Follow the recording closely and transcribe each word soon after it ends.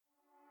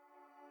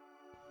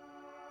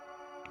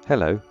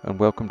Hello and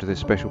welcome to this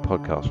special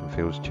podcast from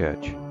Fields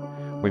Church.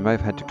 We may have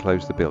had to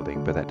close the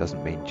building, but that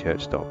doesn't mean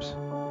church stops.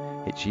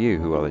 It's you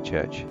who are the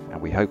church, and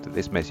we hope that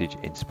this message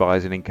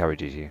inspires and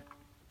encourages you.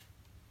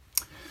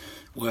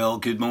 Well,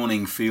 good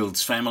morning,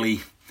 Fields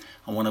family.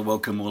 I want to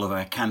welcome all of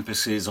our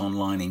campuses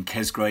online in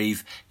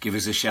Kesgrave. Give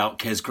us a shout,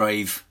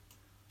 Kesgrave.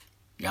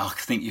 Yeah, I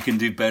think you can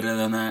do better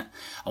than that.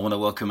 I want to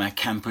welcome our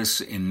campus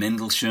in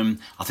Mendlesham.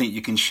 I think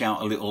you can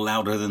shout a little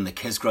louder than the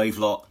Kesgrave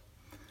lot.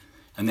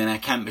 And then our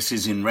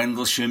campuses in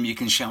Rendlesham, you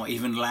can shout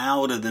even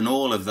louder than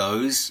all of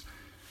those.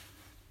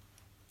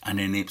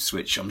 And in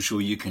Ipswich, I'm sure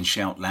you can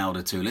shout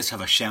louder too. Let's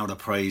have a shout of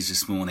praise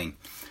this morning.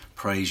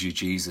 Praise you,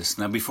 Jesus.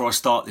 Now, before I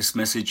start this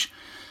message,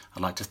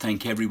 I'd like to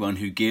thank everyone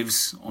who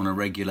gives on a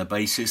regular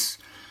basis.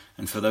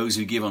 And for those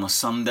who give on a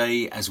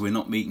Sunday, as we're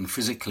not meeting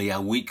physically,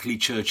 our weekly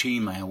church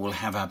email will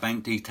have our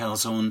bank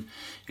details on.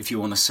 If you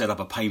want to set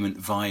up a payment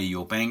via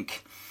your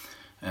bank,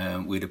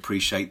 we'd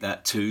appreciate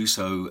that too.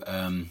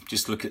 So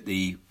just look at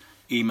the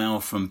email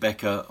from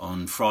Becca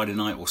on Friday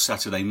night or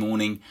Saturday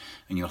morning,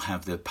 and you'll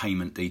have the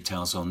payment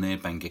details on their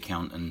bank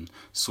account and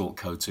sort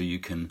code, so you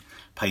can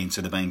pay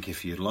into the bank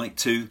if you'd like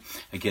to.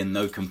 Again,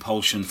 no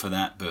compulsion for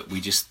that, but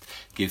we just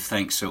give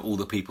thanks to all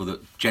the people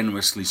that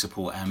generously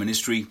support our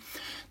ministry.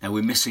 Now,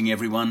 we're missing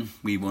everyone.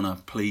 We want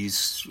to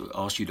please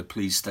ask you to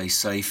please stay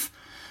safe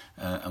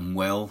and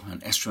well,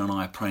 and Esther and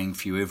I are praying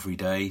for you every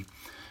day.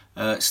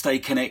 Stay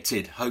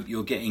connected. Hope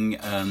you're getting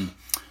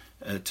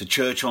to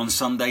church on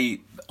Sunday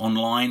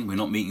online. We're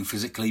not meeting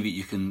physically, but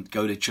you can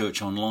go to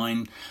church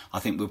online. I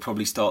think we'll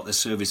probably start the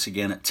service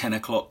again at 10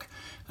 o'clock,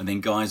 and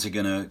then guys are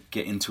going to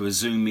get into a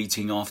Zoom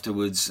meeting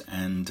afterwards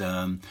and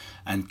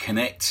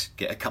connect,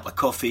 get a cup of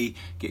coffee,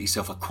 get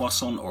yourself a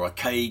croissant or a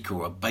cake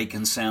or a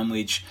bacon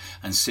sandwich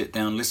and sit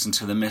down, listen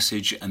to the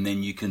message, and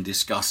then you can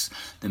discuss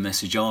the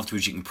message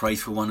afterwards. You can pray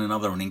for one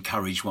another and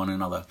encourage one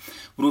another.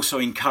 We'll also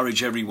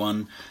encourage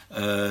everyone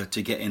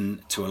to get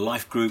into a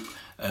life group.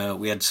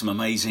 We had some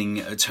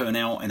amazing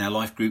turnout in our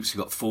life groups.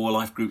 We've got 4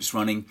 life groups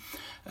running,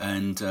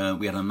 and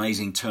we had an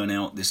amazing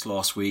turnout this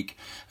last week.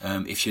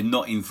 If you're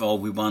not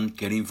involved with one,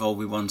 get involved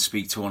with one.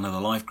 Speak to one of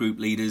the life group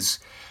leaders,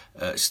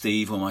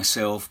 Steve or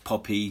myself,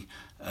 Poppy,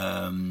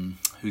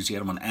 who's the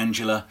other one,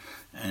 Angela,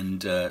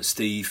 and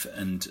Steve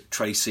and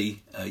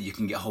Tracy. You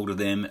can get hold of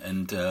them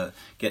and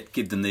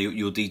give them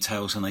your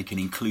details, and they can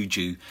include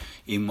you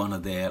in one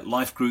of their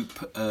life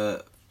groups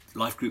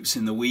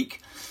in the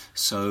week.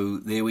 So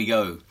there we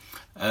go.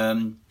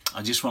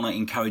 I just want to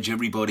encourage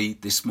everybody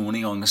this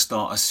morning. I'm going to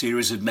start a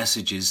series of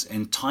messages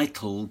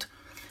entitled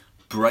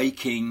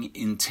Breaking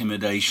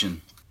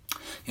Intimidation.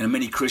 You know,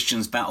 many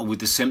Christians battle with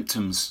the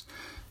symptoms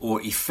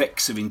or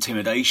effects of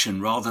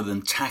intimidation rather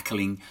than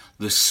tackling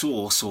the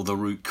source or the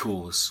root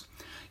cause.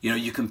 You know,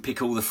 you can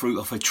pick all the fruit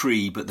off a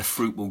tree, but the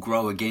fruit will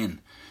grow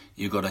again.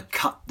 You've got to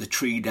cut the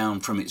tree down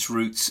from its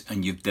roots,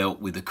 and you've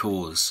dealt with the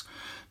cause.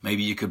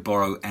 Maybe you could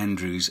borrow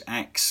Andrew's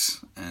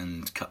axe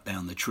and cut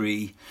down the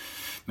tree.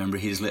 Remember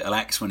his little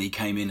axe when he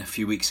came in a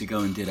few weeks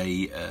ago and did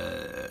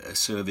a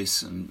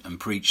service and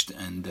preached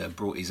and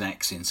brought his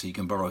axe in, so you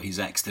can borrow his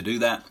axe to do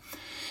that.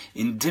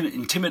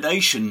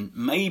 Intimidation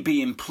may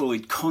be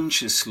employed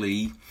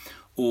consciously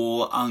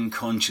or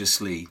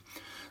unconsciously.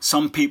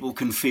 Some people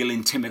can feel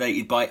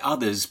intimidated by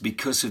others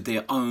because of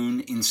their own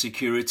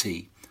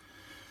insecurity.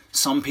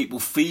 Some people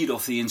feed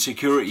off the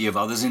insecurity of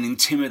others and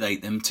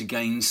intimidate them to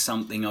gain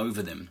something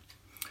over them.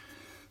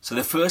 So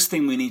the first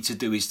thing we need to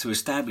do is to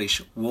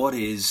establish what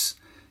is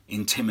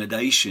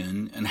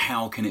intimidation and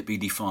how can it be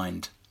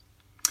defined.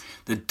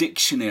 The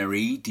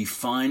dictionary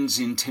defines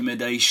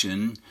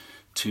intimidation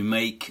to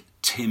make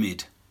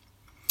timid,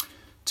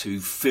 to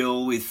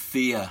fill with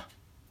fear.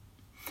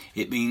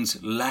 It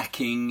means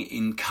lacking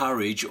in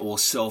courage or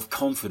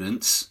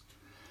self-confidence,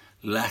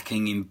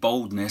 lacking in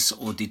boldness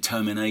or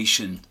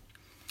determination.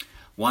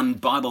 One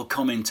Bible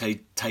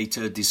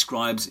commentator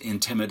describes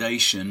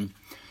intimidation.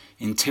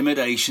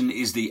 Intimidation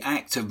is the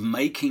act of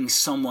making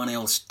someone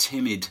else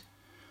timid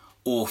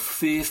or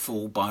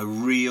fearful by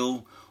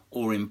real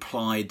or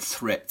implied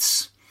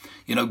threats.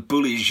 You know,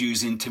 bullies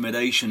use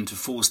intimidation to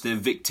force their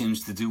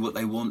victims to do what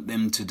they want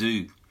them to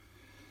do.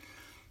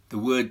 The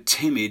word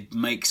timid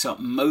makes up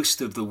most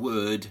of the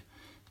word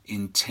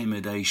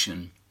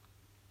intimidation.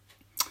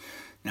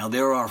 Now,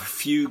 there are a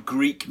few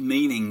Greek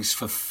meanings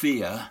for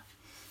fear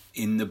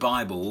in the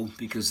Bible,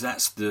 because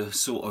that's the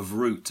sort of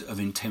root of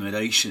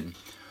intimidation.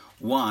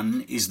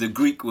 One is the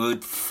Greek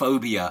word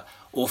phobia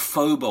or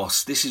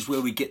phobos. This is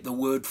where we get the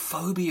word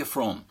phobia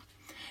from,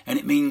 and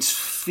it means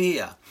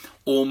fear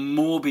or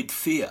morbid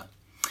fear.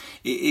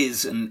 It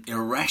is an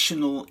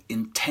irrational,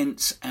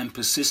 intense and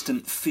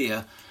persistent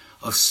fear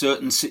of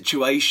certain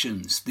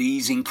situations.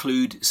 These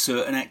include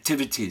certain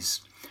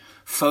activities,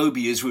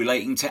 phobias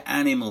relating to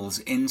animals,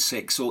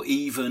 insects or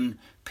even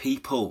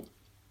people.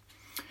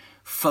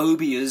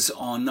 Phobias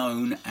are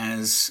known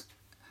as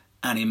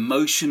an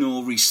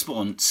emotional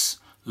response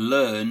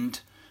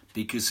learned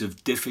because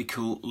of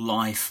difficult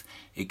life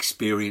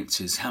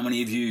experiences. How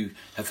many of you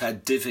have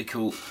had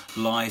difficult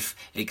life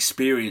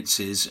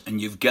experiences and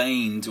you've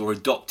gained or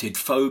adopted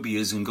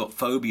phobias and got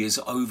phobias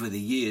over the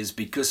years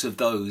because of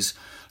those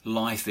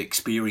life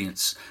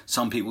experience?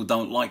 Some people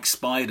don't like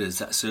spiders.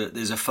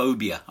 There's a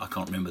phobia. I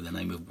can't remember the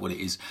name of what it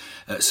is.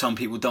 Some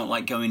people don't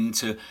like going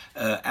into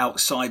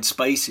outside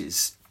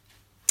spaces.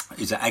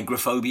 Is it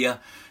agoraphobia?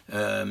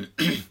 And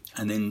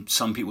then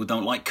some people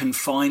don't like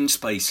confined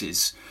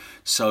spaces.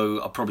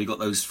 So I probably got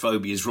those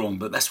phobias wrong,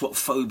 but that's what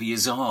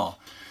phobias are.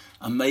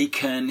 And they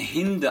can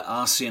hinder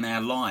us in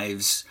our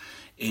lives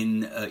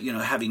in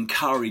having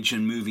courage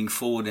and moving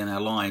forward in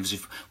our lives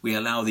if we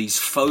allow these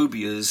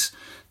phobias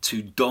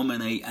to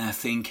dominate our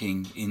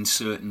thinking in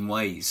certain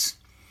ways.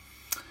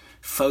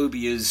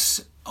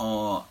 Phobias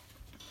are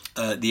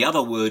the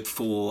other word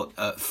for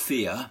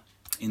fear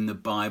in the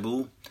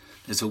Bible.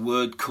 There's a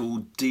word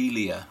called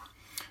delia,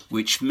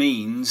 which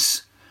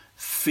means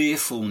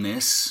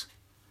fearfulness,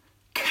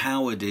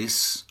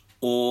 cowardice,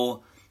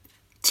 or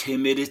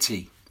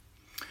timidity.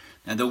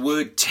 Now the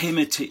word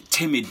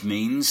timid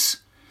means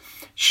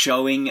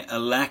showing a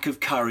lack of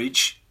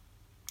courage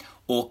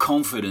or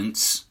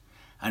confidence,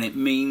 and it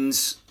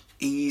means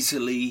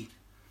easily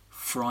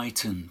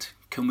frightened.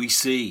 Can we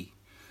see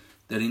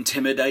that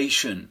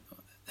intimidation,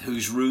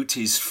 whose root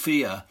is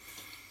fear,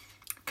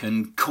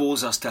 can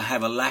cause us to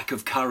have a lack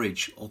of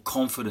courage or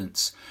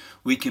confidence?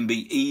 We can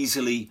be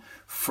easily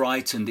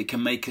frightened. It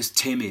can make us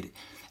timid.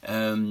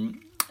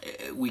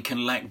 We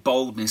can lack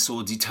boldness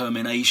or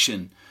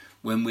determination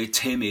when we're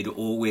timid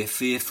or we're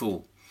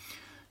fearful.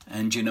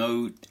 And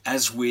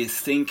as we're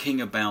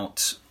thinking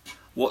about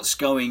what's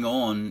going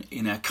on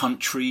in our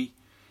country,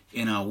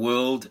 in our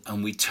world,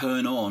 and we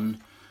turn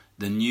on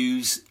the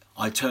news,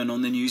 I turn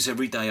on the news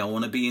every day. I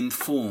want to be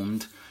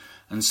informed.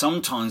 And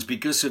sometimes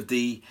because of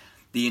the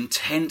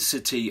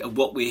intensity of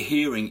what we're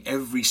hearing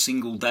every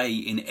single day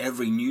in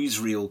every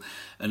newsreel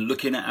and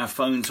looking at our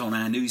phones on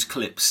our news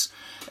clips,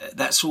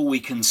 that's all we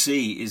can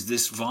see is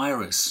this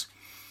virus.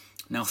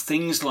 Now,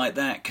 things like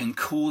that can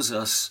cause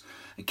us,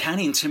 it can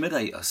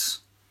intimidate us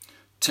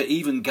to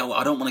even go,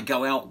 I don't want to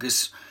go out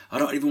because I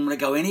don't even want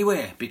to go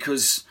anywhere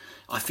because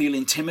I feel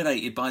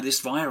intimidated by this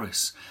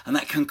virus. And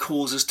that can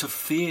cause us to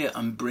fear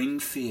and bring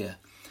fear.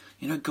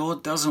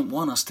 God doesn't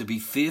want us to be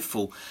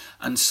fearful.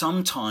 And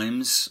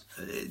sometimes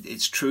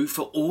it's true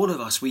for all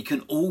of us. We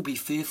can all be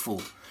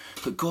fearful.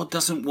 But God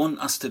doesn't want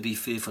us to be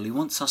fearful. He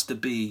wants us to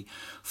be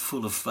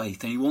full of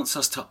faith. And He wants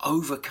us to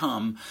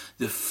overcome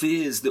the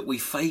fears that we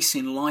face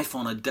in life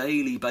on a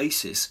daily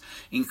basis,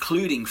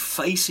 including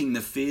facing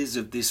the fears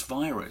of this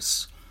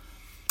virus.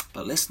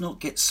 But let's not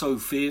get so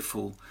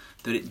fearful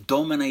that it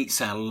dominates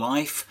our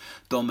life,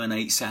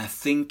 dominates our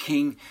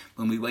thinking.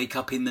 When we wake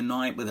up in the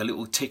night with a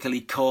little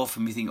tickly cough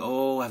and we think,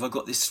 oh, have I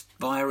got this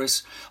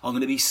virus? I'm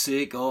going to be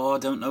sick. Oh, I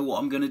don't know what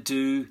I'm going to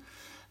do.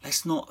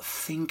 Let's not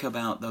think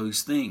about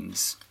those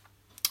things.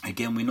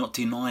 Again, we're not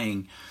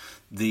denying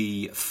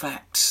the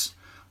facts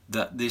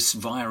that this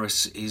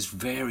virus is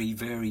very,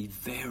 very,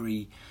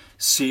 very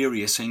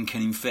serious and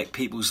can infect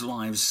people's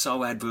lives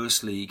so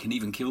adversely. It can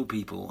even kill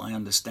people. I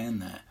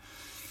understand that.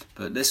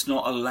 But let's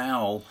not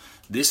allow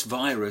this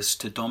virus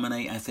to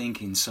dominate our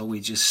thinking so we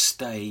just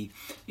stay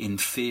in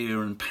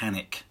fear and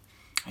panic.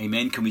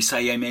 Amen. Can we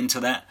say amen to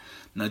that?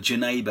 Nudge your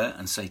neighbour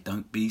and say,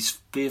 don't be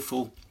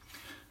fearful.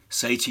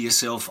 Say to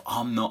yourself,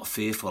 I'm not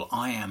fearful.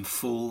 I am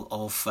full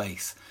of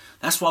faith.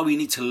 That's why we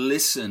need to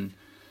listen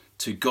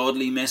to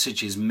godly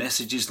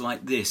messages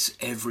like this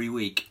every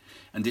week,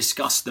 and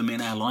discuss them in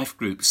our life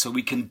groups so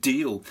we can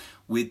deal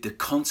with the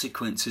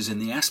consequences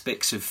and the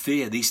aspects of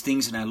fear, these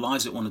things in our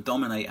lives that want to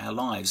dominate our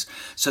lives,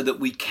 so that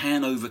we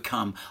can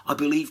overcome. I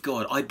believe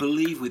God. I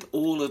believe with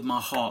all of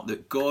my heart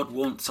that God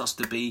wants us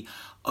to be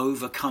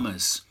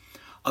overcomers.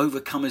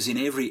 Overcomers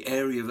in every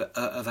area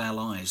of our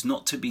lives,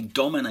 not to be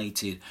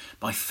dominated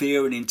by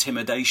fear and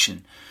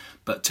intimidation,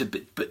 but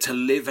to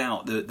live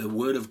out the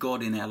Word of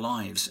God in our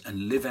lives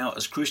and live out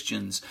as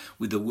Christians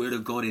with the Word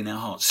of God in our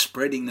hearts,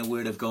 spreading the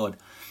Word of God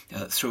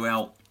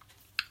throughout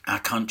our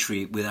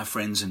country with our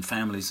friends and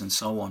families and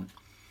so on.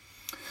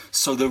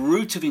 So the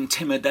root of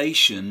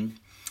intimidation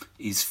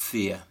is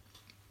fear.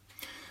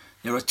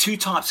 There are two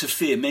types of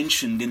fear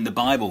mentioned in the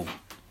Bible.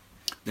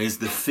 There's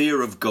the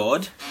fear of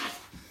God.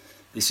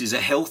 This is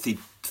a healthy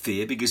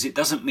fear because it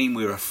doesn't mean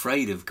we're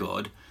afraid of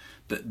God,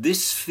 but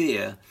this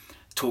fear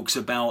talks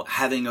about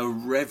having a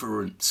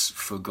reverence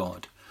for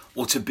God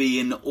or to be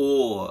in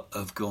awe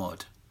of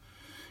God.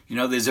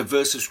 There's a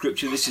verse of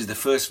scripture. This is the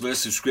first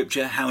verse of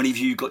scripture. How many of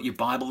you got your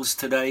Bibles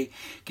today?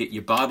 Get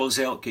your Bibles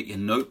out, get your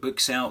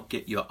notebooks out,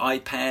 get your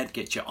iPad,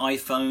 get your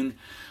iPhone,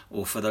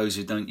 or for those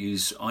who don't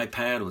use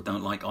iPad or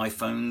don't like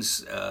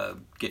iPhones,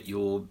 get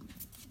your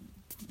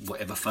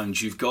whatever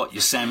phones you've got,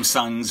 your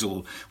Samsungs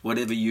or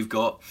whatever you've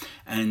got,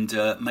 and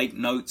make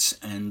notes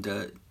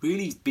and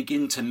really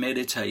begin to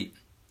meditate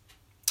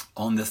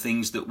on the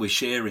things that we're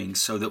sharing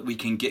so that we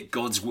can get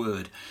God's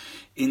word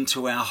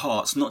into our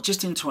hearts, not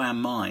just into our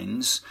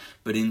minds,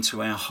 but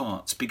into our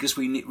hearts, because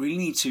we really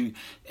need to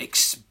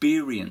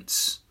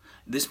experience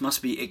This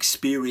must be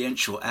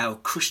experiential. Our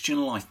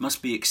Christian life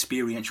must be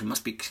experiential,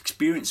 must be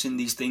experiencing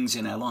these things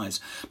in our lives.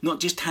 Not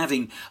just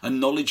having a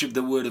knowledge of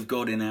the Word of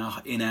God in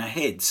our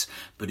heads,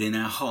 but in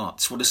our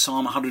hearts. What does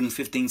Psalm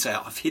 115 say?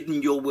 I've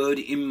hidden your word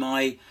in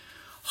my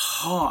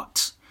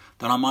heart,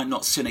 that I might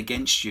not sin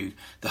against you.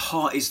 The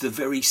heart is the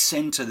very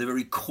center, the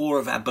very core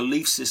of our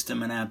belief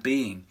system and our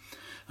being.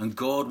 And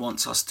God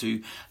wants us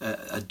to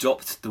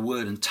adopt the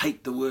word and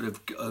take the word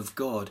of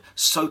God,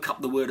 soak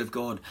up the word of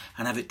God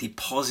and have it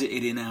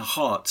deposited in our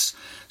hearts,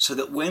 so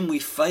that when we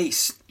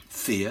face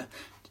fear,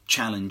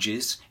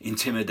 challenges,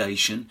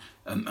 intimidation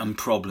and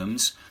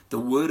problems, the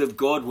word of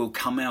God will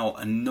come out,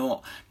 and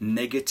not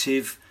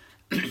negative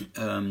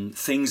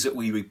things that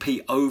we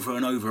repeat over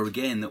and over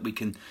again, that we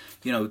can,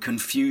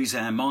 confuse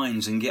our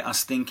minds and get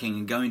us thinking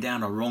and going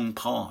down a wrong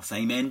path.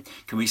 Amen?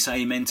 Can we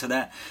say amen to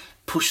that?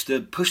 Push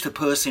the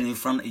person in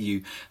front of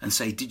you and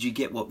say, did you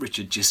get what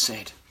Richard just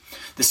said?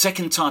 The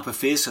second type of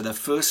fear, so the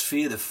first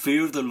fear, the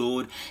fear of the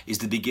Lord, is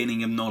the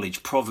beginning of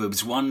knowledge.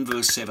 Proverbs 1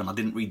 verse 7, I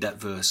didn't read that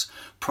verse.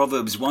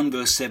 Proverbs 1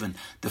 verse 7,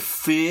 the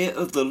fear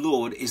of the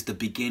Lord is the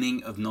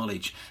beginning of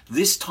knowledge.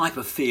 This type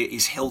of fear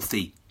is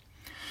healthy.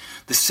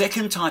 The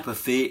second type of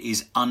fear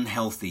is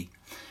unhealthy,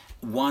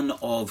 one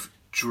of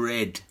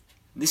dread.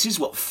 This is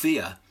what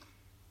fear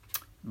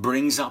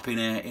brings up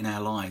in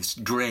our lives.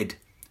 Dread,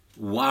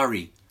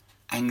 worry,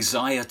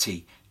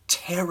 anxiety,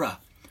 terror,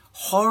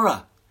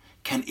 horror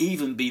can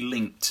even be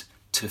linked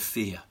to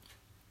fear.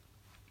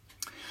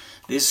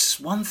 There's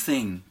one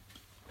thing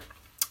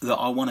that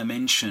I want to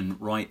mention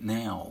right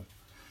now.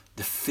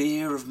 The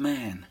fear of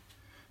man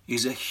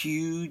is a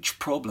huge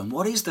problem.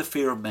 What is the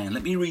fear of man?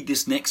 Let me read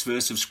this next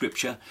verse of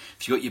scripture.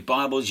 If you've got your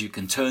Bibles, you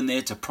can turn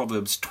there to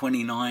Proverbs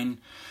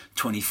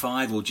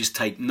 29:25, or just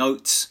take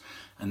notes,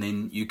 and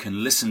then you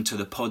can listen to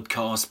the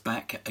podcast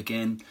back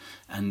again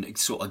and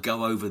sort of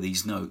go over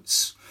these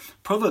notes.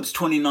 Proverbs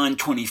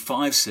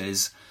 29:25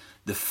 says,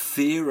 the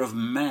fear of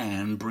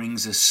man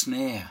brings a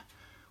snare.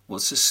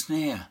 What's a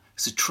snare?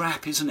 It's a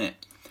trap, isn't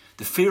it?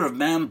 The fear of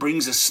man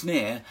brings a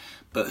snare,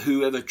 but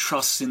whoever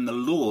trusts in the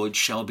Lord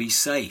shall be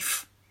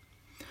safe.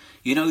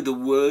 You know, the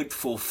word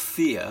for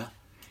fear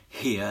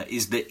here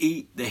is the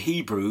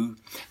Hebrew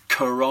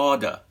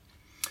karada,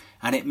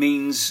 and it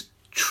means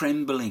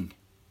trembling,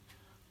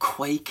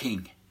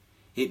 quaking.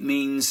 It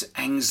means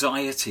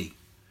anxiety.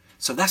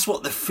 So that's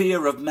what the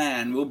fear of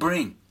man will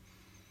bring.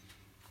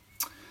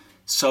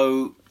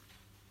 So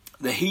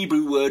the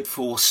Hebrew word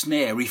for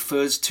snare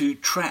refers to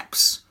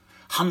traps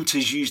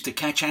hunters use to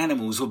catch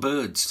animals or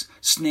birds.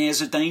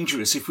 Snares are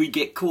dangerous. If we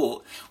get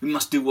caught, we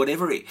must do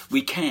whatever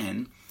we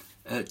can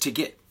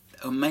to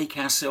make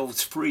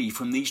ourselves free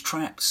from these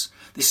traps.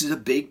 This is a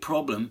big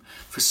problem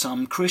for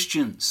some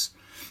Christians.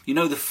 You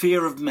know, the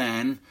fear of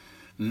man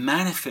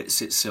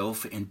manifests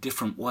itself in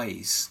different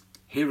ways.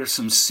 Here are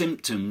some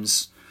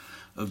symptoms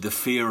of the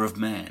fear of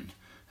man.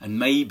 And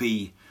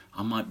maybe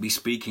I might be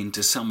speaking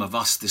to some of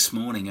us this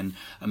morning, and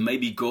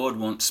maybe God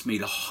wants me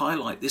to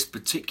highlight this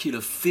particular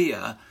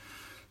fear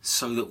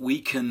so that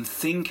we can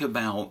think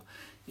about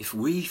if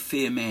we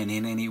fear man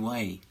in any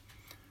way.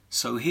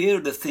 So here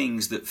are the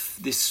things that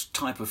this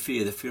type of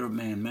fear, the fear of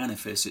man,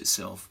 manifests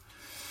itself.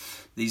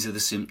 These are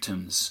the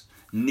symptoms.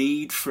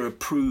 Need for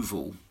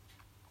approval.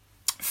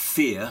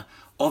 Fear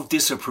of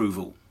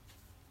disapproval.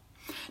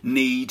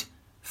 Need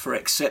for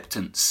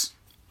acceptance.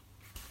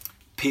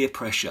 Peer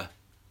pressure.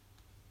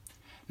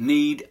 A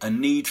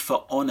need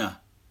for honour.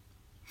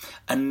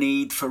 A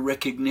need for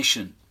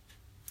recognition.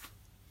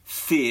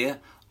 Fear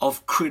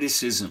of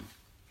criticism.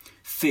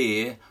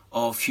 Fear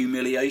of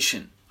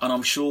humiliation. And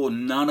I'm sure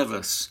none of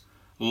us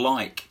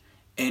like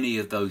any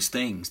of those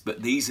things,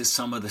 but these are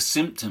some of the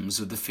symptoms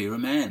of the fear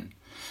of man.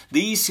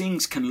 These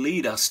things can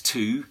lead us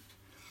to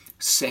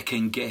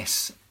second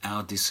guess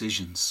our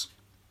decisions,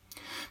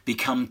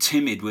 become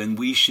timid when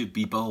we should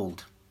be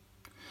bold,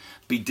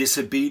 be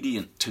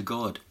disobedient to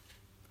God,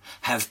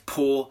 have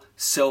poor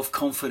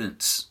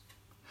self-confidence,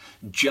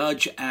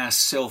 judge our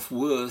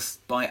self-worth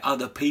by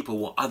other people,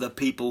 what other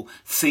people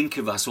think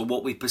of us or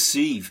what we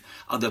perceive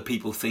other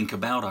people think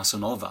about us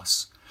and of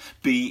us,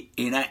 be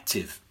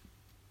inactive,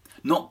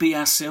 not be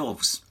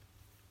ourselves,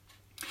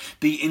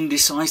 be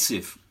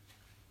indecisive,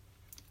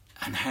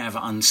 and have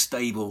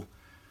unstable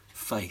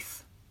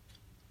faith.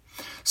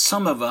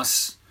 Some of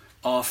us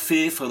are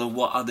fearful of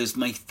what others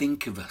may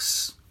think of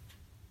us.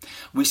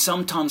 We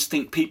sometimes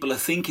think people are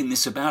thinking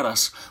this about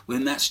us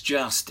when that's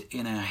just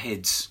in our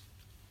heads.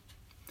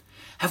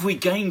 Have we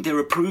gained their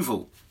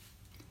approval?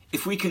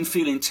 If we can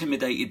feel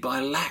intimidated by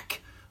a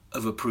lack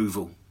of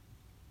approval,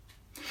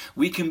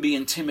 we can be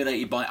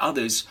intimidated by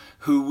others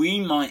who we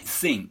might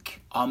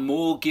think are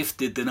more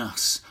gifted than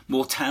us,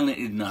 more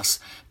talented than us,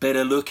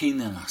 better looking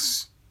than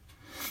us.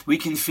 We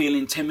can feel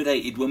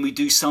intimidated when we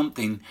do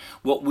something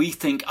what we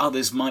think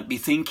others might be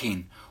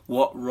thinking.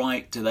 What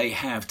right do they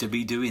have to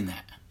be doing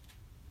that?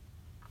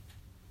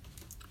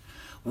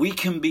 We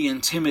can be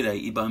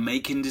intimidated by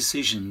making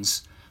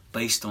decisions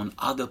based on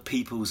other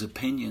people's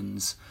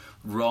opinions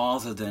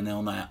rather than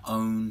on our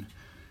own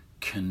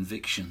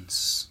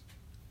convictions.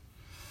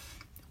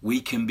 We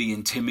can be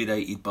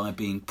intimidated by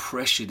being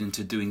pressured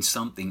into doing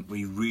something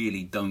we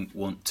really don't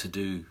want to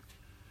do.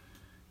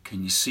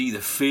 Can you see the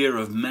fear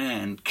of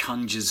man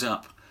conjures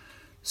up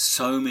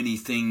so many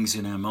things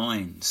in our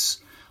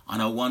minds?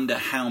 And I wonder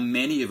how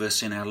many of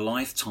us in our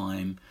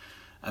lifetime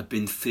have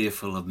been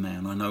fearful of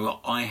man. I know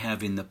I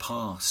have in the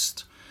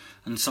past.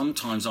 And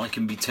sometimes I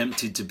can be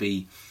tempted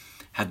to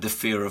have the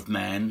fear of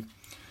man.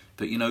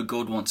 But you know,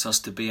 God wants us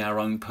to be our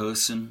own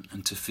person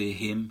and to fear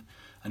him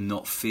and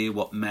not fear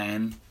what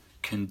man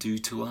can do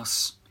to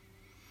us.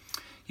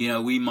 You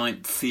know, we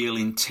might feel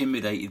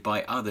intimidated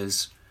by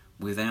others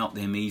without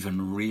them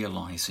even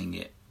realizing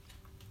it.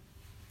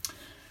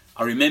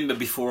 I remember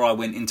before I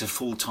went into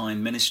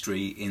full-time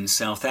ministry in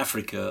South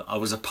Africa, I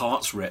was a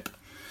parts rep.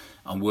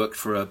 I worked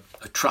for a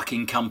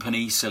trucking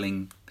company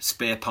selling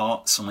spare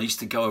parts, and I used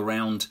to go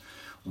around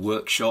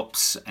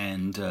workshops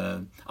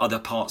and other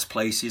parts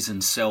places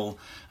and sell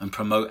and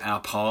promote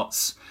our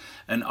parts.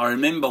 And I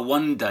remember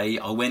one day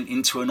I went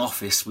into an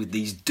office with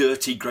these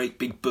dirty, great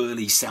big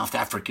burly South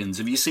Africans.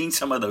 Have you seen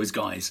some of those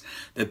guys?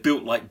 They're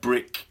built like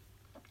brick.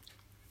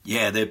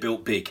 Yeah, they're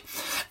built big.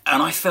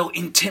 And I felt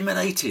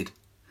intimidated.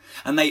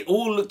 And they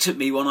all looked at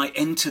me when I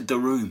entered the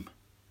room.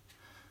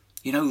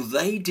 You know,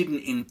 they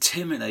didn't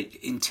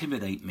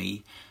intimidate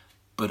me,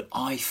 but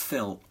I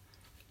felt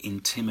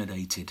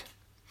intimidated.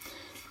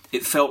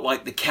 It felt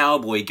like the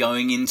cowboy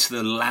going into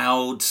the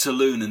loud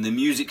saloon and the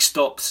music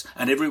stops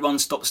and everyone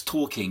stops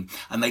talking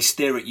and they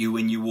stare at you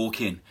when you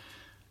walk in.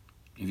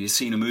 Have you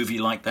seen a movie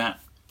like that?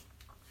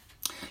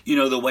 You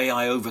know, the way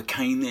I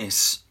overcame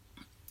this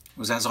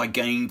was as I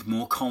gained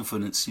more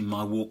confidence in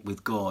my walk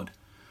with God,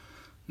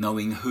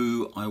 knowing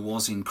who I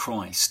was in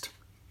Christ.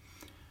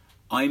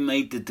 I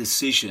made the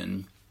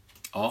decision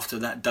after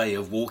that day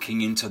of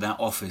walking into that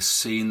office,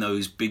 seeing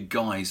those big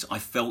guys, I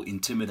felt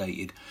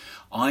intimidated.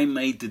 I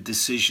made the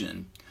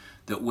decision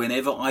that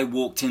whenever I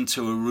walked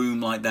into a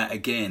room like that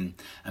again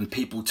and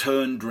people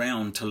turned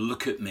round to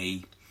look at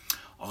me,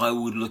 I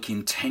would look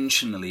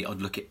intentionally,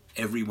 I'd look at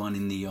everyone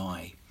in the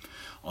eye.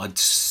 I'd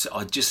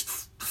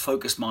just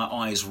focus my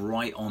eyes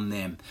right on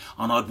them.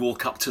 And I'd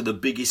walk up to the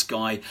biggest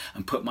guy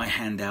and put my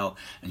hand out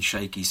and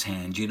shake his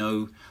hand. You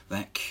know,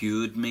 that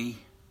cured me.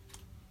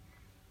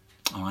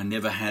 I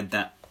never had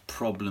that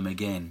problem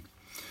again.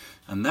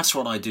 And that's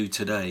what I do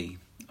today.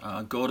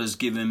 God has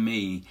given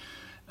me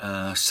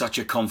such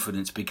a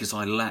confidence because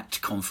I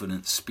lacked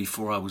confidence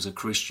before I was a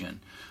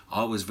Christian.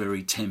 I was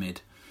very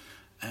timid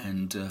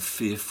and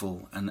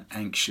fearful and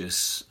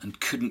anxious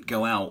and couldn't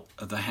go out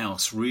of the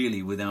house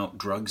really without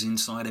drugs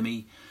inside of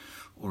me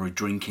or a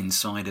drink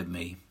inside of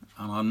me.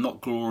 And I'm not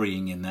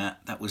glorying in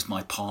that. That was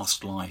my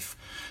past life.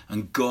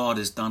 And God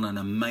has done an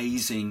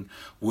amazing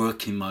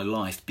work in my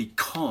life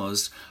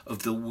because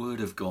of the Word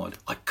of God.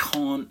 I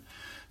can't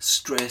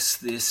stress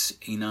this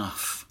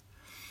enough.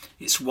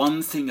 It's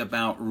one thing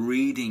about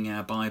reading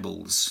our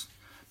Bibles,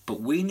 but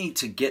we need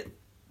to get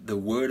the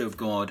Word of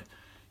God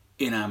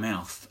in our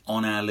mouth,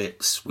 on our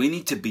lips. We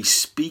need to be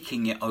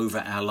speaking it over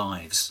our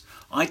lives.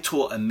 I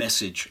taught a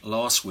message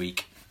last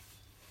week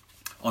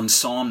on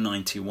Psalm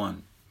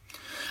 91.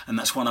 And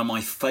that's one of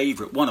my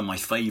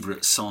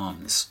favorite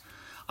Psalms.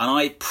 And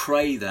I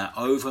pray that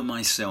over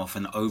myself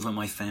and over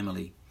my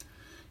family.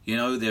 You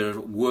know, there are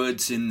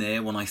words in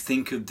there when I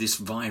think of this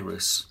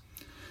virus.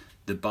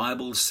 The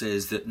Bible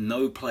says that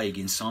no plague,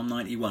 in Psalm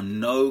 91,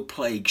 no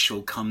plague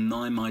shall come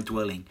nigh my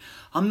dwelling.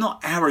 I'm not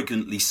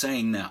arrogantly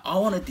saying that. I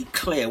want to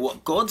declare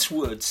what God's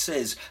word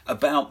says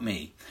about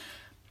me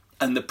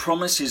and the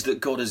promises that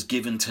God has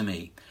given to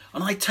me.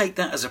 And I take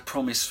that as a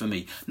promise for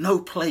me. No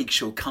plague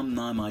shall come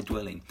nigh my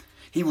dwelling.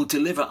 He will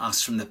deliver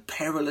us from the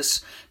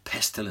perilous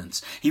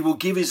pestilence. He will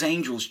give his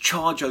angels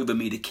charge over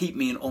me to keep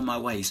me in all my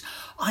ways.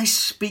 I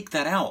speak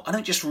that out. I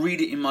don't just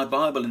read it in my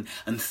Bible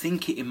and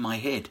think it in my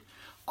head.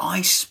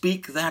 I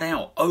speak that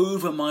out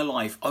over my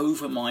life,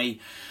 over my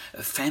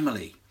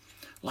family.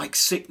 Like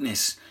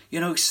sickness. You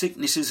know,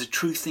 sickness is a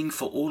true thing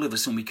for all of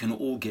us and we can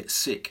all get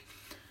sick.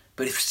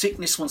 But if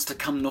sickness wants to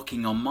come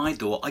knocking on my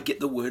door, I get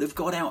the word of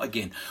God out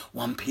again.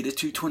 1 Peter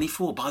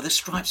 2:24, by the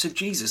stripes of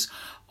Jesus,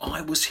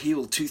 I was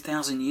healed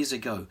 2,000 years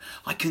ago.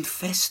 I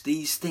confess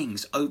these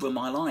things over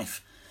my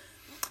life.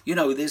 You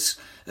know, there's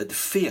the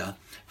fear.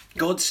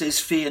 God says,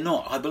 fear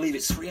not. I believe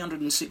it's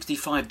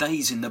 365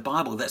 days in the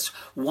Bible. That's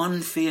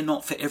one fear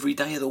not for every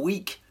day of the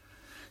week.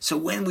 So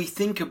when we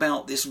think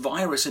about this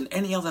virus and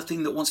any other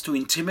thing that wants to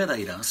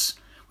intimidate us,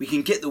 we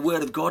can get the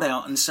word of God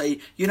out and say,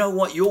 you know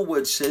what, your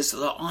word says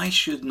that I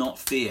should not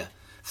fear.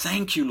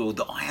 Thank you, Lord,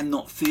 that I am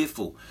not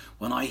fearful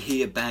when I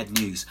hear bad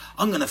news.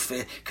 I'm going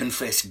to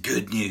confess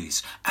good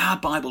news. Our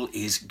Bible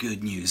is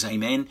good news.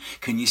 Amen.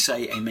 Can you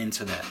say amen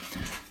to that?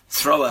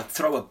 Throw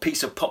a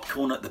piece of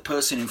popcorn at the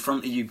person in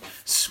front of you,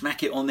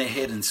 smack it on their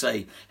head and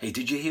say, hey,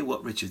 did you hear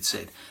what Richard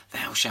said?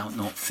 Thou shalt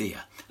not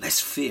fear. Let's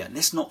fear.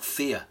 Let's not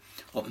fear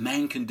what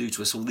man can do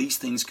to us, all these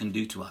things can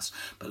do to us.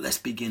 But let's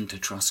begin to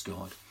trust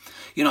God.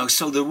 You know,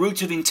 so the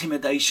root of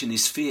intimidation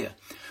is fear.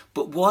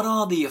 But what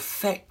are the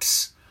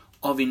effects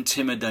of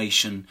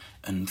intimidation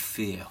and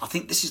fear. I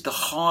think this is the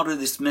heart of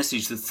this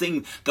message, the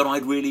thing that I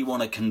really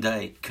want to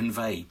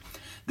convey.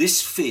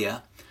 This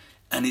fear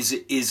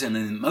is an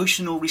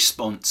emotional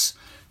response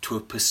to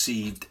a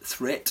perceived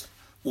threat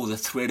or the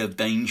threat of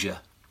danger.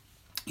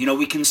 You know,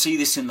 we can see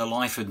this in the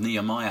life of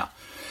Nehemiah.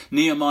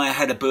 Nehemiah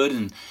had a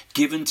burden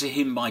given to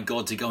him by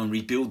God to go and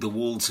rebuild the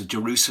walls of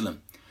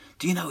Jerusalem.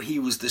 Do you know he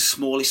was the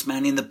smallest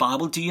man in the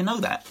Bible? Do you know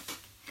that?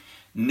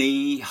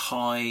 Nehemiah.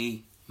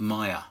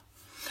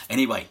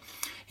 Anyway,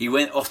 he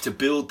went off to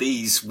build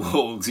these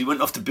walls.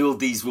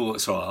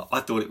 So I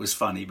thought it was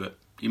funny, but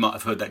you might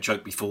have heard that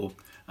joke before.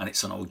 And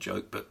it's an old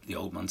joke, but the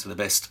old ones are the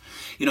best.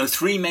 You know,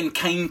 3 men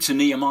came to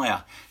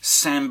Nehemiah,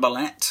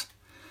 Sanballat,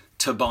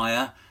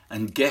 Tobiah,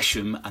 and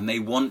Geshem, and they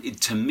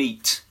wanted to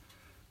meet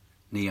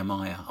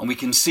Nehemiah. And we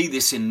can see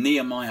this in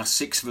Nehemiah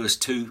 6 verse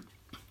 2.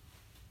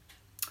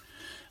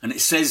 And it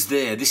says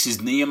there, this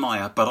is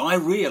Nehemiah, but I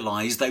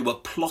realized they were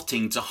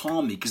plotting to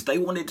harm me because they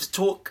wanted to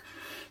talk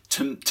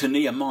to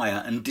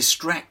Nehemiah and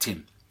distract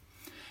him.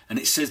 And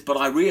it says, but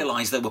I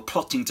realized they were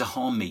plotting to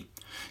harm me.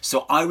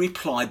 So I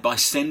replied by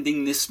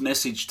sending this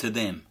message to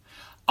them.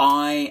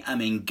 I am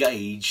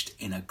engaged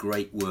in a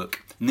great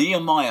work.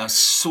 Nehemiah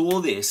saw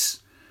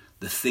this,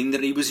 the thing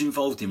that he was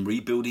involved in,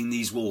 rebuilding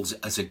these walls,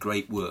 as a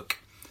great work.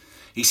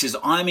 He says,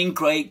 I'm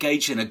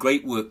engaged in a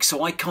great work,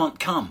 so I can't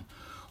come.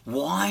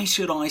 Why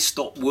should I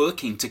stop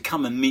working to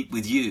come and meet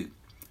with you?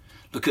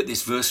 Look at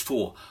this, verse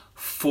 4.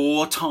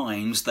 4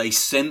 times they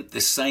sent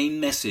the same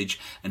message,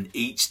 and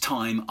each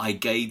time I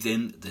gave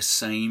them the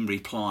same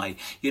reply.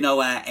 You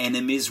know, our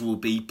enemies will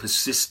be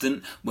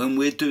persistent when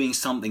we're doing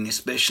something,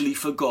 especially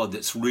for God,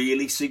 that's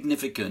really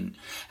significant.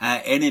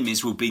 Our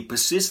enemies will be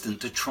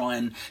persistent to try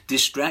and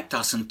distract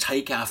us and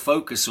take our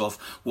focus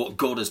off what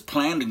God has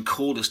planned and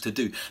called us to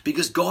do.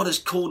 Because God has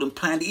called and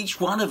planned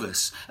each one of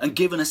us and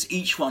given us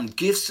each one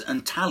gifts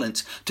and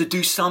talents to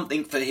do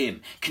something for Him.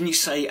 Can you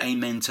say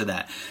amen to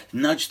that?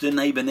 Nudge the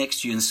neighbour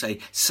next to you and say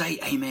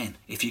amen.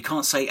 If you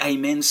can't say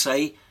amen,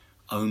 say,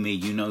 oh me,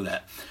 you know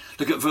that.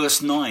 Look at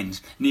verse 9,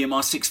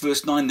 Nehemiah 6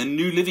 verse 9. The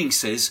New Living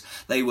says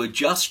they were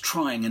just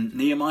trying, and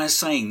Nehemiah is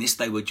saying this,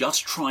 they were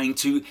just trying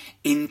to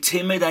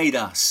intimidate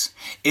us,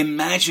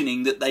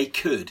 imagining that they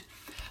could,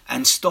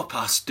 and stop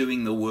us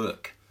doing the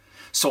work.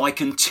 So I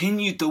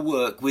continued the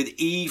work with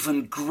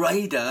even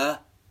greater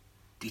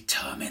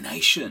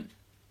determination.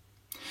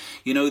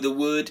 You know, the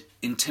word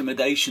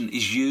intimidation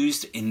is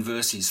used in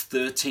verses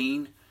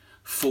 13,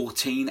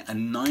 14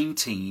 and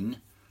 19,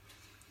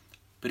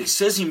 but it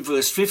says in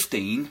verse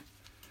 15,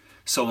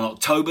 so on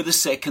October the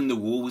 2nd the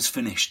war was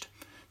finished,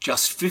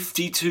 just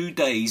 52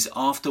 days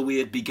after we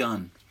had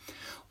begun,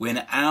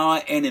 when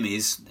our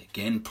enemies,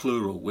 again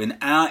plural, when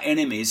our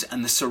enemies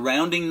and the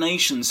surrounding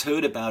nations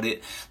heard about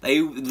it,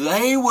 they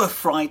were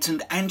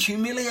frightened and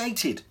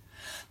humiliated.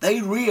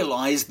 They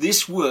realized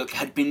this work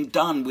had been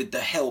done with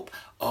the help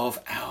of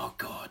our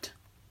God.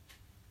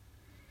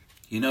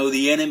 You know,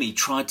 the enemy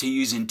tried to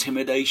use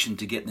intimidation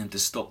to get them to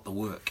stop the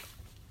work.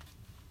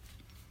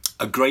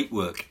 A great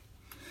work.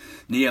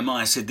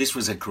 Nehemiah said this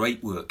was a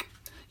great work.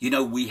 You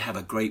know, we have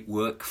a great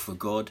work for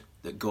God,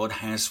 that God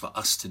has for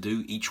us to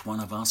do, each one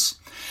of us.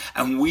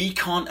 And we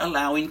can't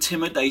allow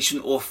intimidation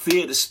or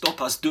fear to stop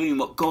us doing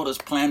what God has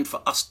planned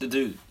for us to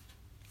do.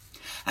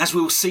 As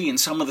we'll see in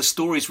some of the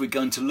stories we're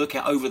going to look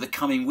at over the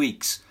coming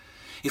weeks,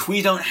 if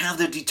we don't have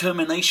the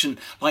determination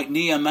like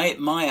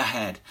Nehemiah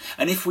had,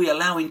 and if we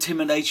allow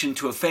intimidation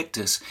to affect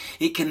us,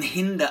 it can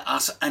hinder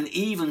us and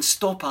even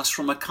stop us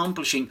from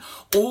accomplishing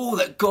all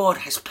that God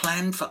has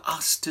planned for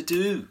us to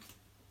do.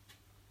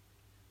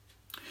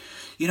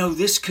 You know,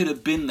 this could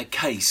have been the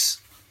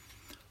case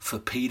for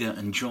Peter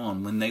and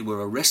John when they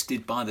were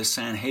arrested by the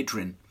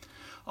Sanhedrin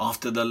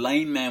after the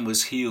lame man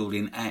was healed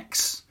in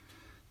Acts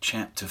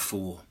chapter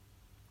 4.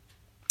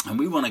 And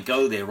we want to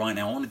go there right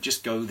now. I want to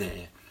just go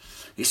there.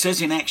 It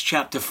says in Acts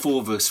chapter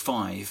 4 verse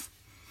 5,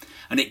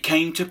 and it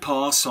came to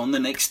pass on the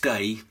next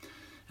day,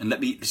 and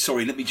let me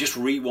just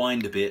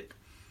rewind a bit.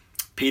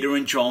 Peter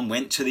and John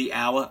went to the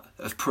hour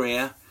of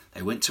prayer.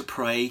 They went to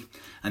pray,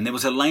 and there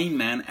was a lame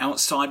man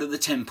outside of the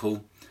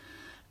temple,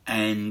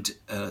 and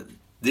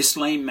this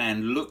lame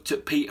man looked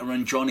at Peter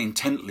and John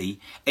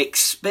intently,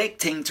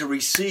 expecting to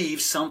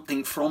receive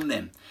something from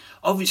them.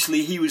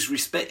 Obviously, he was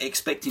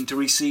expecting to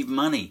receive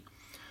money.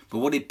 But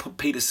what did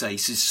Peter say? He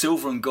says,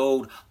 silver and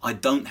gold I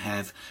don't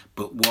have,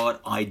 but what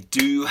I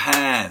do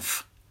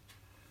have,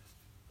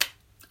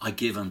 I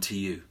give unto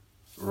you.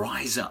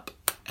 Rise up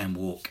and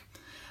walk.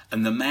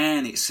 And the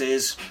man, it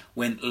says,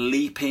 went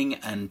leaping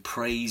and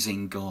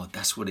praising God.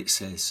 That's what it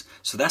says.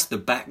 So that's the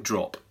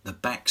backdrop, the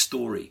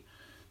backstory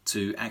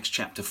to Acts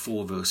chapter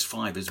 4 verse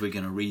 5, as we're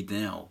going to read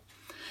now.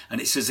 And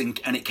it says, and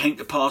it came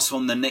to pass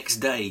on the next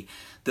day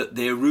that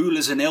their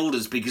rulers and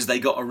elders, because they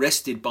got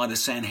arrested by the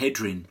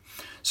Sanhedrin,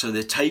 so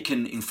they're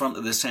taken in front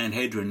of the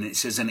Sanhedrin, and it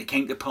says, and it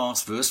came to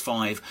pass, verse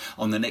 5,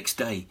 on the next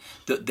day,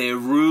 that their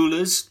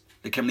rulers,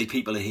 look how many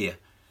people are here,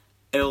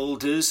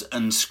 elders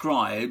and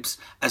scribes,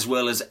 as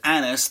well as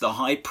Annas the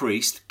high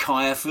priest,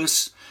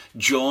 Caiaphas,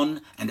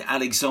 John and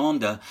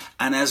Alexander,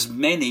 and as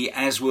many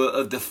as were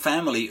of the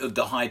family of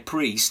the high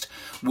priest,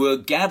 were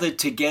gathered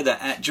together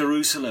at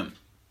Jerusalem.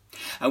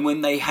 And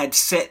when they had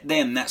set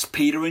them, that's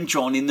Peter and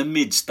John, in the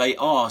midst, they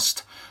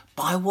asked,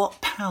 "By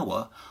what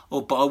power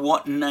or by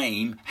what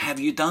name have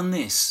you done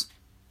this?"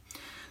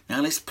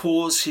 Now let's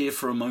pause here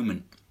for a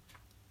moment.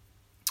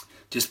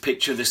 Just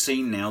picture the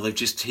scene now. They've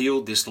just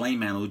healed this lame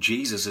man, or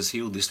Jesus has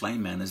healed this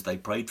lame man as they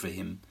prayed for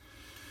him.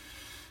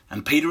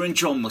 And Peter and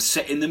John were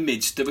set in the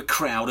midst of a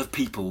crowd of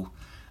people,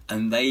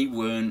 and they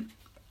weren't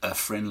a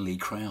friendly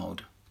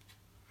crowd.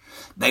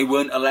 They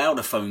weren't allowed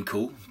a phone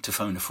call to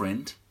phone a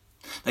friend.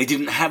 They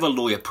didn't have a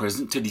lawyer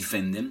present to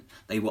defend them.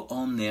 They were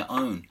on their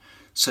own.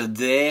 So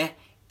they're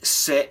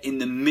set in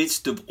the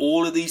midst of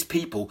all of these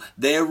people,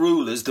 their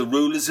rulers, the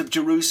rulers of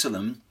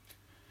Jerusalem.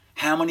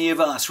 How many of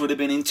us would have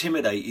been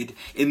intimidated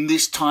in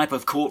this type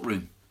of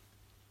courtroom?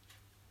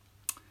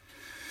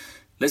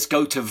 Let's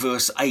go to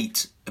verse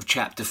 8 of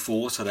chapter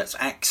 4. So that's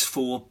Acts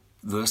 4,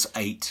 verse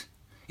 8.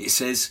 It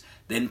says,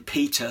 "Then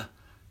Peter,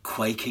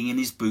 quaking in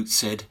his boots,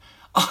 said,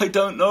 'I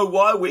don't know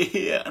why we're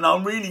here, and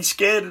I'm really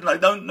scared, and I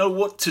don't know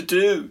what to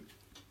do.'"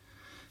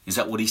 Is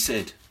that what he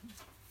said?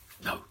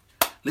 No.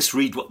 Let's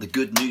read what the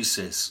good news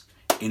says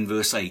in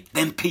verse 8.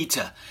 "Then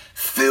Peter,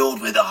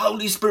 filled with the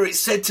Holy Spirit,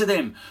 said to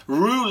them,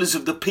 'Rulers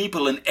of the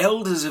people and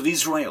elders of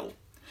Israel,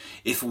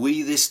 if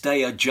we this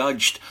day are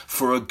judged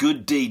for a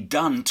good deed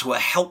done to a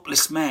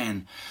helpless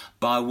man,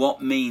 by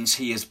what means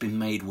he has been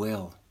made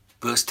well.'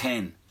 Verse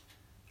 10,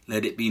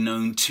 "Let it be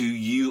known to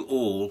you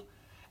all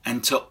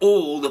and to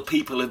all the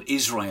people of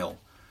Israel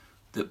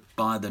that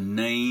by the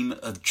name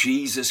of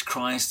Jesus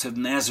Christ of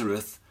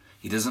Nazareth,"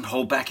 he doesn't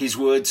hold back his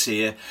words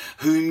here,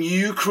 "whom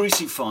you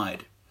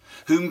crucified,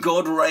 whom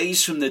God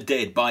raised from the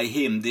dead, by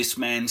him this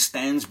man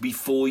stands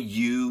before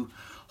you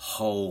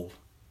whole."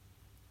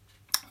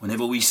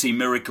 Whenever we see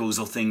miracles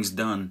or things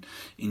done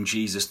in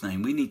Jesus'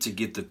 name, we need to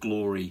give the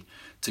glory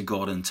to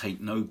God and take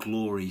no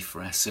glory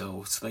for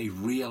ourselves. They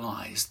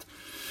realized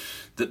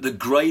that the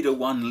greater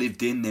one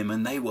lived in them,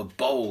 and they were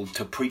bold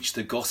to preach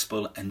the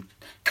gospel and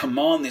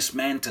command this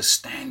man to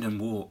stand and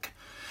walk.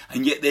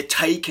 And yet they're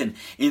taken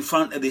in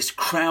front of this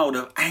crowd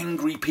of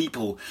angry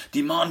people,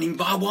 demanding,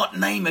 "By what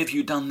name have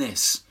you done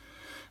this?"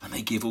 And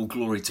they give all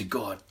glory to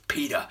God.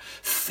 Peter,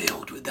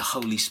 filled with the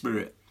Holy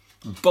Spirit,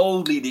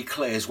 boldly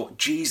declares what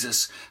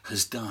Jesus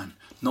has done,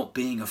 not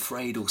being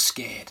afraid or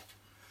scared.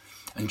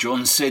 And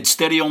John said,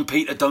 "Steady on,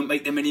 Peter, don't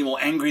make them any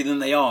more angry than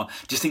they are."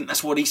 Do you think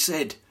that's what he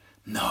said?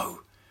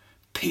 No.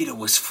 Peter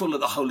was full of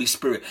the Holy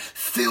Spirit,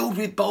 filled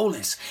with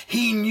boldness.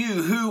 He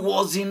knew who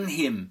was in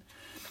him,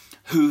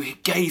 who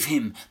gave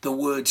him the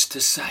words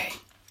to say.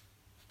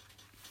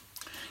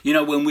 You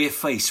know, when we're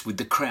faced with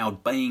the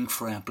crowd baying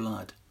for our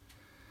blood,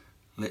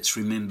 let's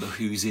remember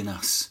who's in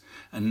us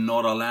and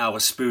not allow a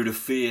spirit of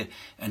fear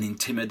and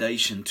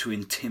intimidation to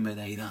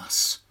intimidate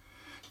us.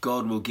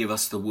 God will give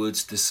us the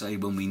words to say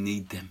when we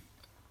need them.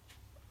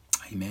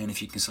 Amen.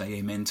 If you can say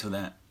amen to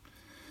that.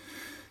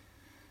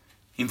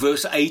 In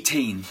verse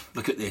 18,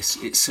 look at this.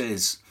 It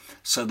says,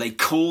 "So they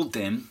called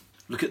them,"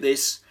 look at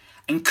this,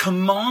 "and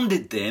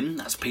commanded them,"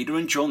 that's Peter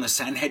and John, the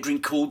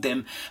Sanhedrin called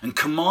them and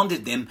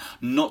commanded them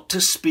not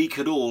to speak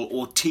at all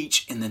or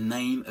teach in the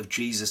name of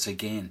Jesus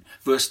again.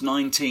 Verse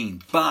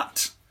 19,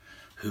 "But,"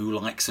 who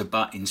likes a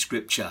but in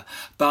scripture?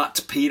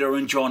 "But Peter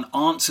and John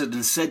answered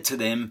and said to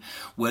them,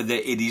 whether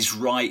it is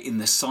right in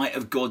the sight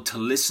of God to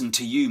listen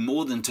to you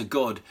more than to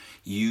God,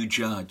 you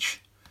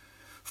judge.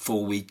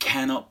 For we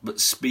cannot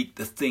but speak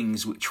the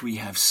things which we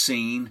have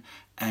seen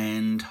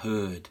and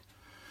heard."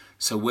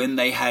 So when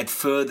they had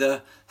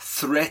further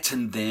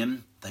threatened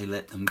them, they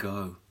let them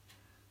go.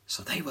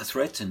 So they were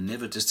threatened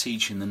never to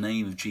teach in the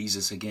name of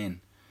Jesus again.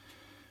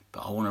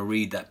 But I want to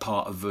read that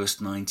part of verse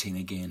 19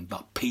 again.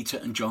 "But Peter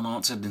and John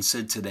answered and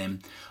said to them,"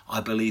 I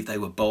believe they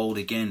were bold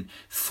again,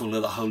 full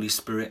of the Holy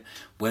Spirit,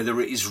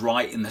 "whether it is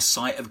right in the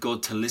sight of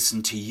God to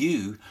listen to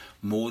you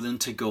more than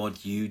to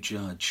God, you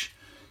judge."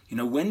 You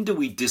know, when do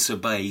we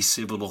disobey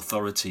civil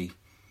authority?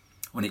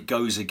 When it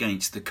goes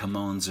against the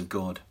commands of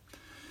God.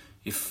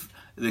 If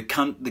the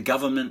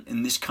government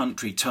in this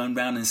country turned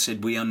around and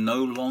said, "We are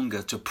no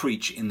longer to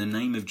preach in the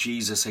name of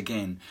Jesus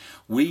again,"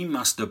 we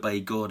must obey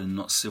God and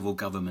not civil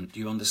government. Do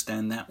you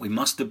understand that? We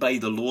must obey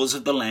the laws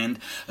of the land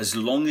as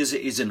long as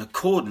it is in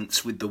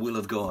accordance with the will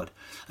of God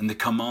and the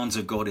commands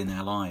of God in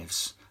our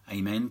lives.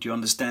 Amen. Do you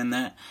understand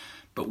that?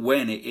 But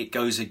when it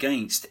goes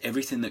against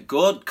everything that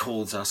God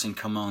calls us and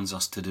commands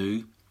us to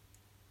do,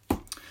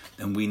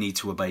 then we need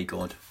to obey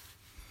God.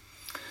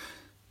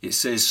 It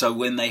says, "So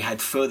when they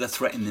had further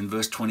threatened in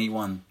verse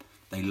 21,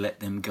 they let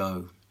them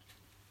go."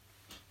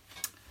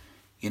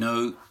 You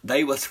know,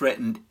 they were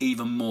threatened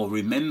even more,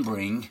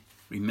 remembering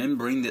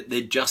that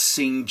they'd just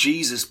seen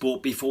Jesus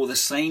brought before the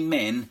same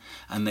men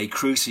and they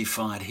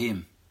crucified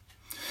him.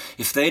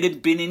 If they'd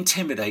have been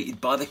intimidated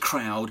by the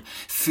crowd,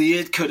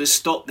 fear could have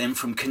stopped them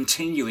from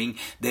continuing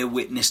their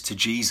witness to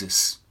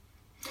Jesus.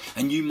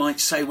 And you might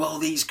say, well,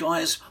 these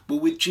guys were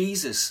with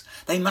Jesus.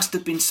 They must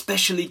have been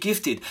specially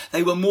gifted.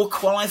 They were more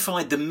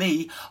qualified than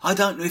me. I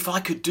don't know if I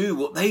could do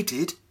what they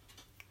did.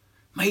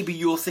 Maybe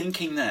you're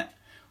thinking that.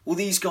 Well,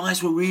 these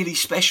guys were really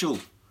special.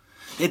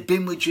 They'd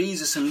been with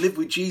Jesus and lived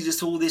with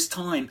Jesus all this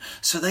time,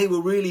 so they were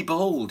really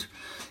bold.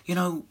 You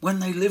know, when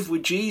they lived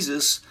with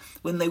Jesus,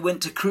 when they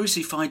went to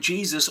crucify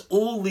Jesus,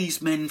 all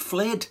these men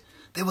fled.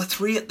 There were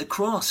 3 at the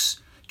cross.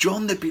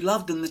 John the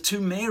Beloved and the 2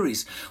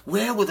 Marys.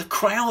 Where were the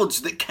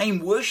crowds that came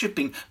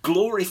worshipping,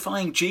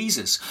 glorifying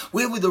Jesus?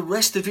 Where were the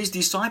rest of his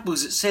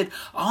disciples that said,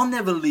 I'll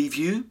never leave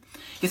you.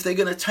 If they're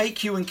going to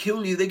take you and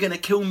kill you, they're going to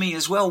kill me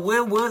as well.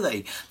 Where were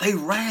they? They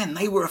ran.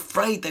 They were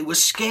afraid. They were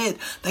scared.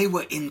 They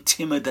were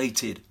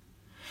intimidated.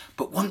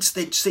 But once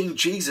they'd seen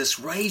Jesus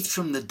raised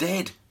from the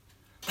dead,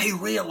 they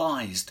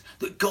realized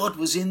that God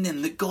was in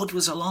them, that God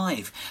was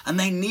alive, and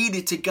they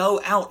needed to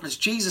go out, as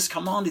Jesus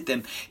commanded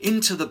them,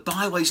 into the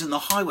byways and the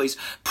highways,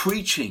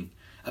 preaching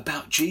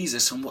about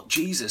Jesus and what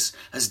Jesus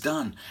has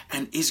done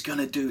and is going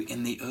to do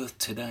in the earth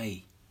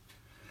today.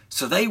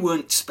 So they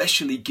weren't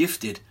specially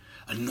gifted,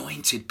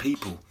 anointed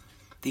people.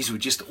 These were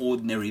just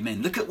ordinary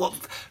men. Look at what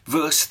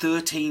verse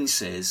 13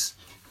 says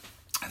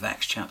of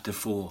Acts chapter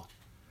 4.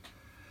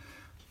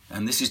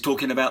 And this is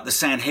talking about the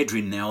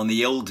Sanhedrin now and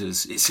the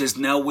elders. It says,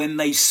 now when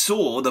they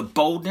saw the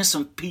boldness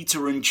of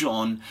Peter and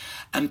John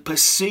and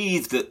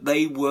perceived that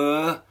they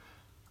were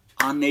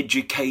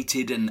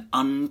uneducated and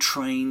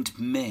untrained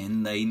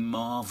men, they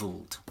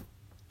marveled.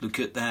 Look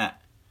at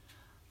that.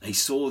 They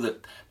saw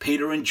that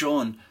Peter and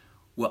John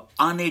were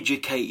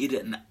uneducated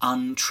and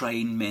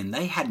untrained men.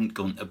 They hadn't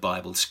gone to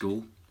Bible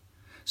school.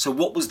 So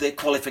what was their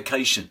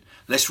qualification?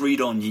 Let's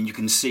read on and you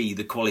can see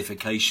the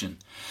qualification.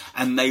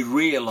 And they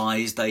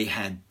realized they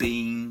had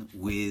been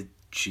with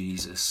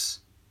Jesus.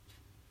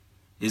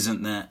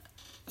 Isn't that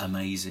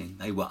amazing?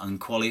 They were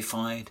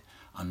unqualified,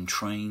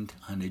 untrained,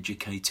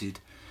 uneducated,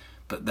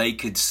 but they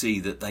could see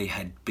that they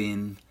had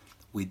been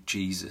with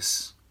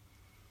Jesus.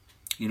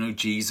 You know,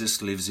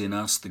 Jesus lives in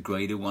us, the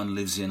greater one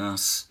lives in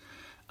us,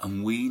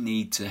 and we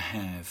need to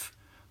have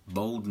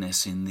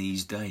boldness in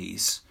these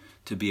days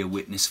to be a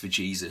witness for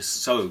Jesus.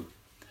 So,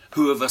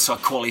 who of us are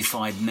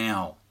qualified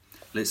now?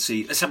 Let's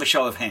see. Let's have a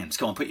show of hands.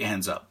 Come on, put your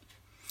hands up.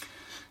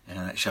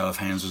 That show of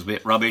hands was a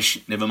bit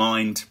rubbish. Never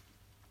mind.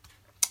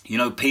 You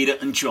know, Peter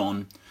and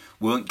John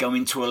weren't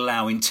going to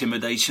allow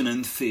intimidation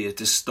and fear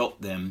to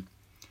stop them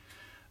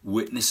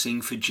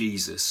witnessing for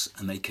Jesus.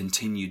 And they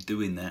continued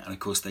doing that. And of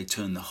course, they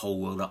turned the whole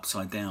world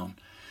upside down.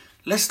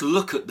 Let's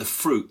look at the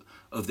fruit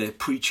of their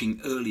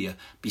preaching earlier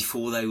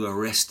before they were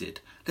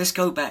arrested. Let's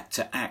go back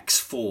to Acts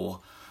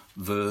 4,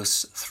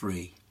 verse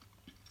 3.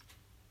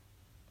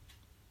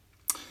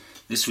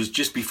 This was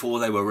just before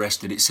they were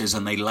arrested. It says,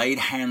 and they laid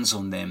hands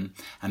on them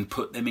and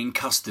put them in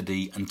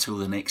custody until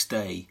the next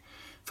day,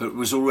 for it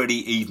was already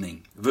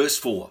evening. Verse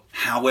 4,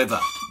 however,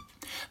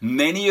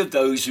 many of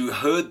those who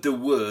heard the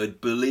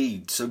word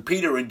believed. So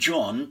Peter and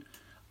John,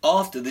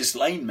 after this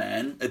lame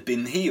man had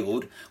been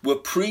healed, were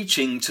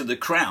preaching to the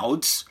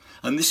crowds.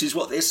 And this is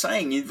what they're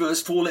saying in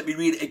verse 4. Let me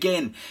read it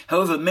again.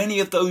 However, many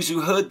of those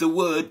who heard the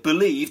word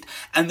believed,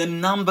 and the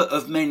number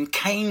of men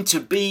came to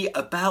be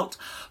about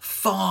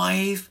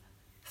 5,000.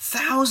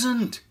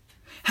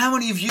 How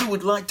many of you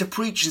would like to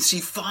preach and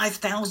see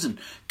 5,000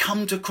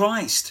 come to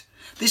Christ?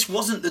 This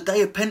wasn't the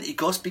day of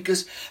Pentecost,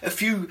 because a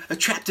few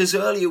chapters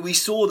earlier we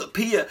saw that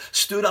Peter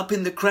stood up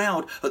in the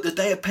crowd at the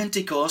day of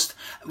Pentecost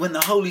when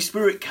the Holy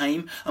Spirit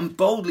came and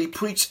boldly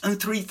preached,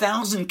 and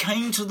 3,000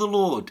 came to the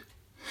Lord.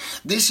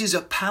 This is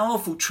a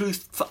powerful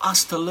truth for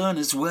us to learn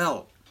as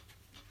well.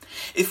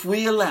 If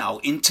we allow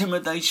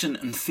intimidation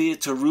and fear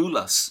to rule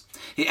us,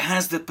 it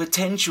has the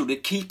potential to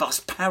keep us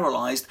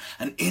paralyzed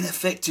and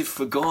ineffective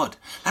for God.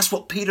 That's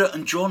what Peter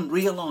and John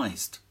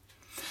realized.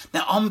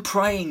 Now, I'm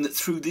praying that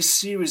through this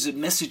series of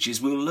messages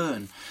we'll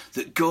learn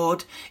that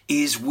God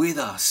is with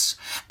us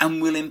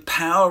and will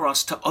empower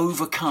us to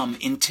overcome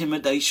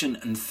intimidation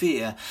and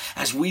fear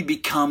as we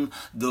become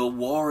the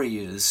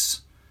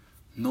warriors,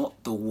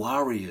 not the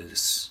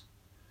warriors.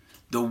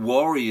 The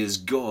warriors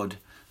God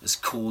has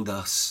called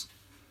us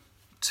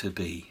to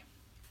be.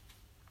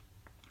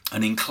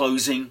 And in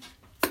closing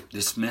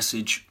this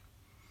message,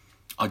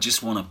 I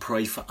just want to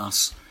pray for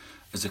us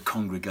as a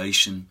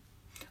congregation.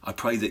 I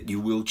pray that you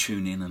will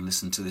tune in and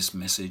listen to this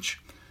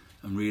message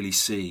and really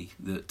see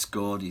that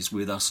God is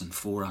with us and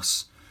for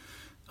us.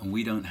 And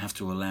we don't have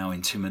to allow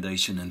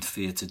intimidation and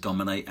fear to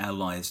dominate our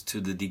lives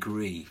to the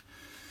degree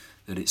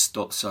that it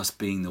stops us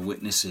being the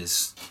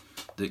witnesses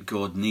that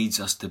God needs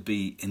us to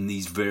be in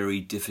these very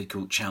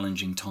difficult,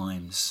 challenging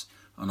times.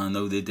 And I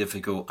know they're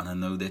difficult, and I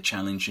know they're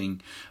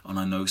challenging, and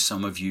I know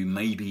some of you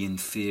may be in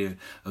fear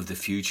of the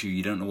future.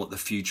 You don't know what the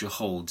future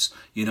holds,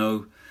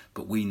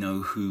 but we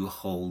know who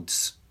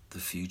holds the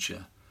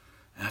future.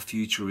 Our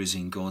future is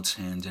in God's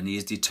hand, and He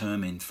is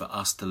determined for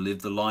us to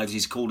live the lives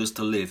He's called us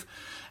to live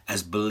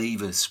as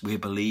believers. We're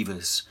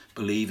believers,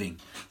 believing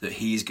that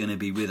He is going to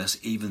be with us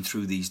even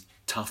through these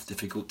tough,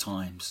 difficult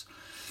times.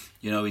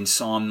 In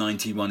Psalm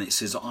 91 it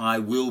says, I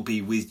will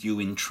be with you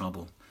in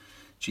trouble.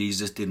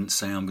 Jesus didn't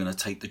say, I'm going to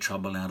take the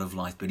trouble out of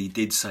life, but he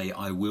did say,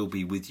 I will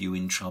be with you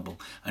in trouble.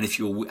 And if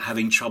you're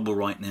having trouble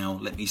right now,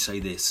 let me say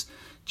this: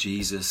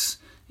 Jesus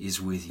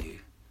is with you.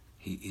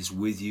 He is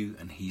with you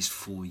and he's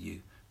for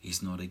you.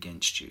 He's not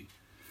against you.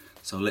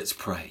 So let's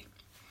pray.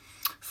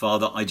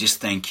 Father, I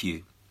just thank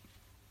you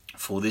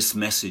for this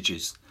message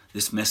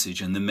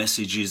and the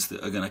messages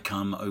that are going to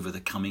come over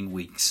the coming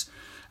weeks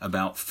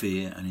about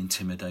fear and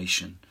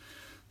intimidation.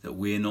 That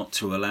we're not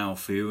to allow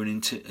fear and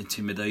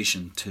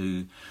intimidation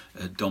to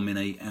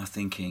dominate our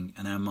thinking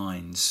and our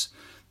minds,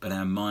 but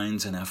our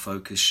minds and our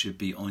focus should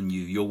be on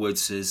you. Your word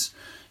says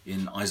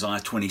in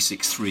Isaiah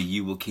 26:3,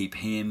 you will keep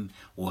him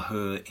or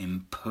her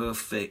in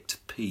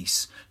perfect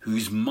peace,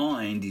 whose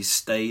mind is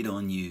stayed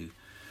on you.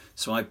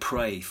 So I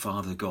pray,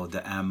 Father God,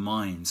 that our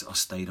minds are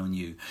stayed on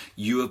you.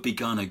 You have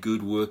begun a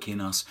good work in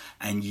us,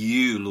 and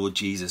you, Lord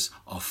Jesus,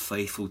 are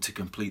faithful to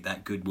complete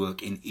that good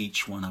work in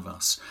each one of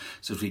us.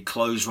 So as we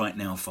close right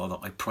now, Father,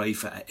 I pray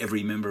for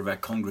every member of our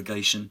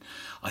congregation.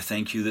 I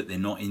thank you that they're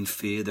not in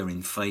fear, they're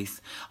in faith.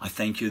 I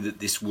thank you that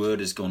this word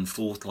has gone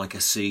forth like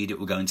a seed. It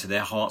will go into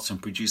their hearts and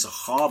produce a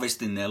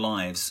harvest in their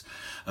lives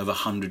of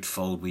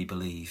 100-fold, we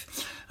believe.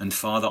 And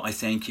Father, I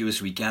thank you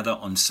as we gather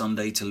on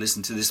Sunday to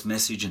listen to this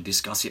message and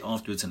discuss it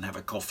afterwards and have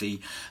a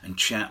coffee and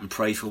chat and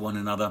pray for one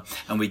another,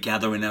 and we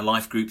gather in our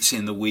life groups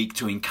in the week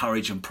to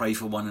encourage and pray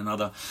for one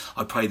another.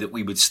 I pray that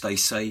we would stay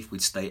safe,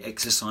 we'd stay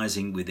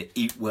exercising, we'd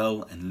eat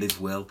well and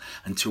live well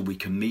until we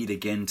can meet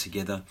again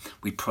together.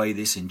 We pray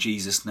this in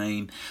Jesus'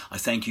 name. I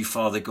thank you,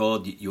 Father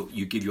God,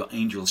 you give your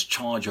angels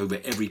charge over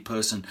every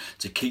person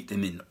to keep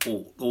them in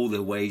all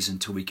their ways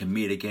until we can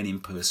meet again in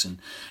person.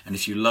 And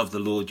if you love the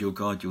Lord your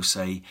God, you'll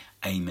say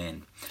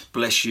amen.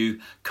 Bless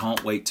you.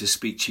 Can't wait to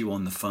speak to you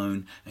on the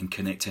phone and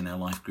connect in our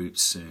life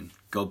groups soon.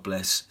 God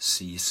bless.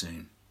 See you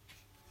soon.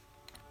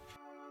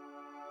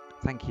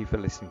 Thank you for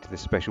listening to this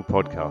special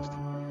podcast.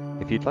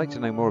 If you'd like to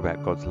know more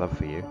about God's love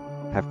for you,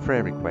 have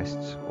prayer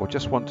requests, or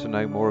just want to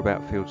know more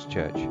about Fields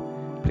Church,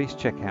 please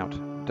check out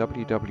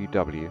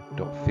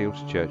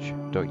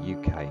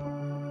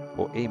www.fieldschurch.uk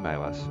or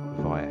email us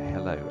via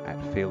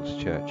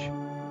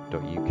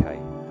hello@fieldschurch.uk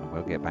and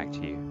we'll get back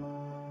to you.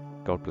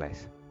 God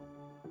bless.